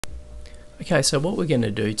Okay, so what we're going to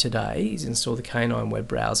do today is install the K9 web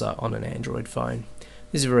browser on an Android phone.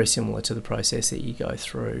 This is very similar to the process that you go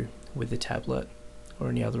through with a tablet or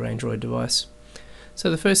any other Android device. So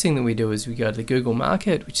the first thing that we do is we go to the Google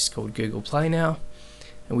Market, which is called Google Play now,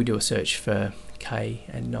 and we do a search for K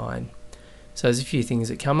and 9. So there's a few things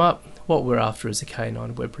that come up. What we're after is a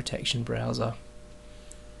K9 web protection browser.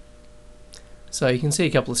 So you can see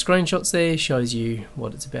a couple of screenshots there, shows you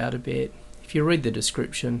what it's about a bit. If you read the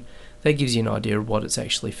description, that gives you an idea of what it's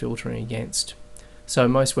actually filtering against. So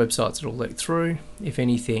most websites it'll let through. If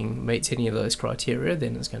anything meets any of those criteria,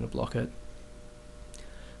 then it's going to block it.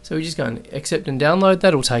 So we just go and accept and download.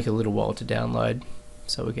 That'll take a little while to download,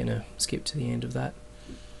 so we're going to skip to the end of that.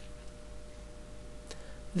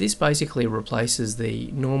 This basically replaces the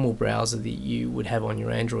normal browser that you would have on your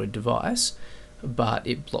Android device, but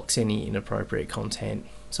it blocks any inappropriate content.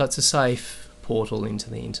 So it's a safe portal into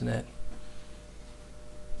the internet.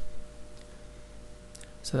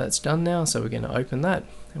 So that's done now, so we're going to open that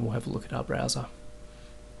and we'll have a look at our browser.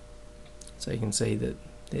 So you can see that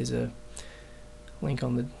there's a link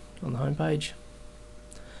on the home page.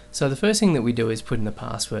 So the first thing that we do is put in the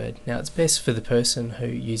password. Now it's best for the person who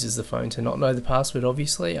uses the phone to not know the password,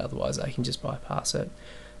 obviously, otherwise they can just bypass it.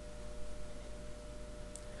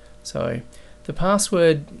 So the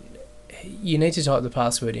password, you need to type the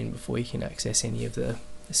password in before you can access any of the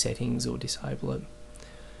settings or disable it.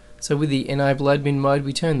 So with the enable admin mode,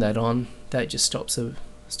 we turn that on. That just stops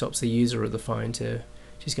the user of the phone to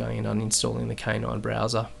just going and uninstalling the K9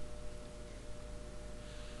 browser.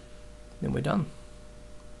 Then we're done.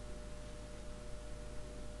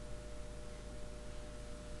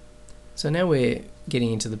 So now we're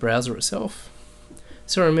getting into the browser itself.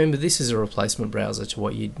 So remember, this is a replacement browser to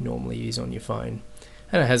what you'd normally use on your phone,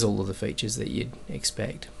 and it has all of the features that you'd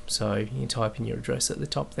expect. So you can type in your address at the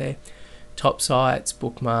top there, top sites,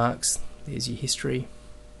 bookmarks, there's your history.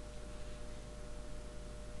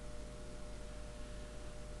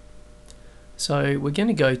 So we're going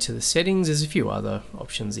to go to the settings. There's a few other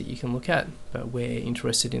options that you can look at, but we're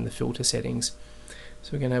interested in the filter settings.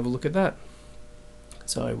 So we're going to have a look at that.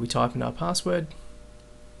 So we type in our password.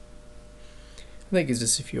 That gives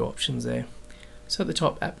us a few options there. So at the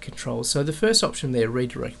top, app controls. So the first option there,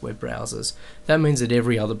 redirect web browsers. That means that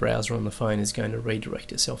every other browser on the phone is going to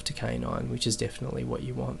redirect itself to K9, which is definitely what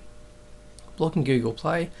you want. Blocking Google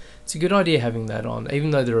Play. It's a good idea having that on.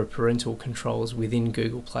 Even though there are parental controls within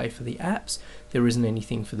Google Play for the apps, there isn't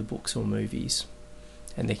anything for the books or movies,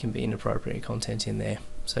 and there can be inappropriate content in there,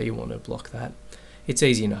 so you want to block that. It's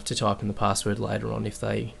easy enough to type in the password later on if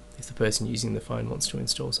the person using the phone wants to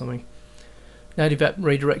install something. Native app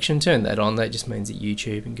redirection, turn that on. That just means that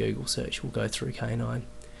YouTube and Google search will go through K9.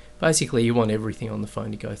 Basically, you want everything on the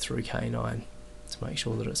phone to go through K9 to make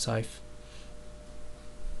sure that it's safe.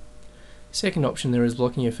 Second option there is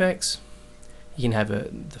blocking effects. You can have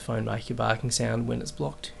the phone make a barking sound when it's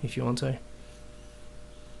blocked if you want to.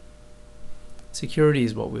 Security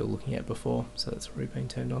is what we were looking at before, so that's already been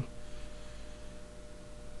turned on.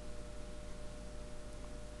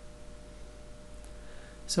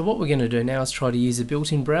 So what we're going to do now is try to use a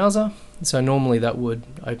built-in browser. So normally that would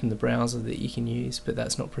open the browser that you can use, but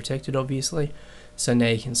that's not protected obviously. So now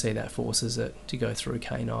you can see that forces it to go through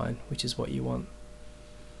K9, which is what you want.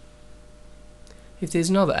 If there's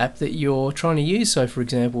another app that you're trying to use, so for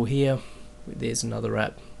example here, there's another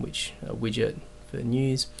app, which a widget for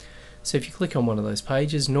news. So if you click on one of those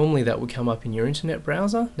pages, normally that would come up in your internet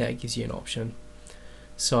browser. Now it gives you an option.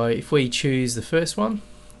 So if we choose the first one,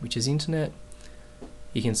 which is internet,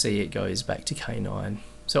 you can see it goes back to K9.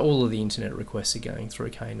 So all of the internet requests are going through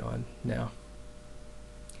K9 now.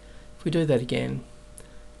 If we do that again,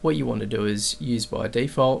 what you want to do is use by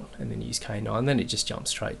default and then use K9, then it just jumps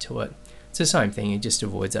straight to it. It's the same thing, it just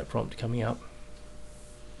avoids that prompt coming up.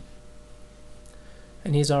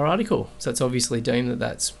 And here's our article. So it's obviously deemed that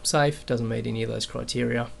that's safe, doesn't meet any of those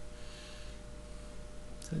criteria.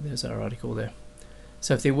 So there's our article there.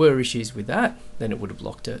 So if there were issues with that, then it would have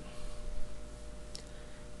blocked it.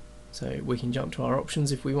 So we can jump to our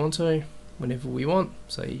options if we want to, whenever we want.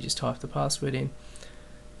 So you just type the password in.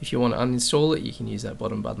 If you want to uninstall it, you can use that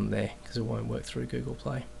bottom button there because it won't work through Google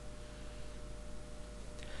Play.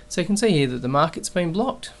 So you can see here that the market's been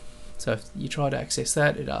blocked. So if you try to access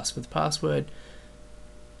that, it asks for the password.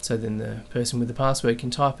 So then the person with the password can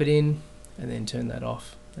type it in and then turn that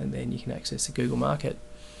off, and then you can access the Google Market.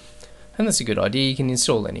 And that's a good idea. You can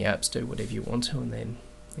install any apps, do whatever you want to, and then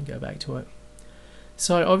go back to it.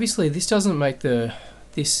 So obviously this doesn't make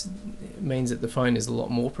this means that the phone is a lot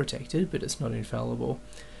more protected, but it's not infallible.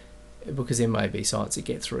 because there may be sites that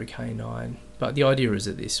get through K9, but the idea is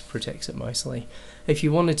that this protects it mostly. If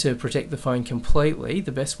you wanted to protect the phone completely,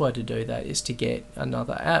 the best way to do that is to get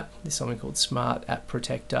another app. There's something called Smart App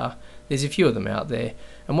Protector. There's a few of them out there,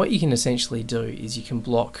 and what you can essentially do is you can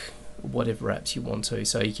block whatever apps you want to.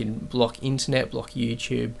 So you can block internet, block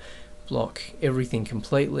YouTube, block everything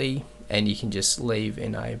completely, and you can just leave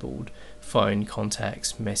enabled phone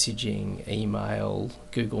contacts, messaging, email,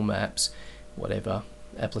 Google Maps, whatever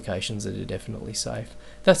applications that are definitely safe.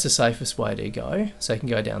 That's the safest way to go, so you can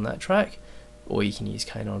go down that track, or you can use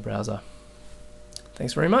K9 Browser.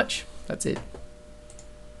 Thanks very much. That's it.